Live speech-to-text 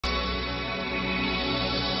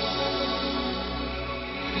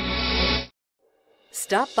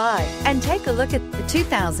Stop by and take a look at the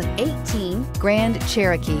 2018 Grand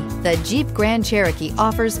Cherokee. The Jeep Grand Cherokee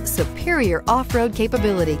offers superior off-road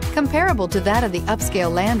capability comparable to that of the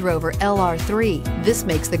upscale Land Rover LR3. This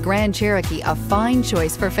makes the Grand Cherokee a fine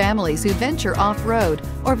choice for families who venture off-road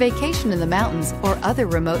or vacation in the mountains or other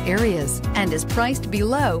remote areas, and is priced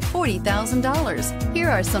below $40,000. Here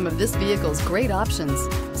are some of this vehicle's great options: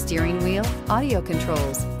 steering wheel audio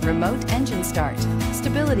controls, remote engine start,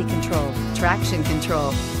 stability control, traction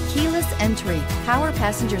control, keyless entry, power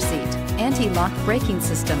passenger seat, anti-lock braking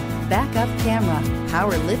system, backup camera,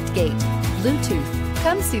 power lift gate, Bluetooth.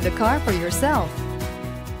 Come see the car for yourself.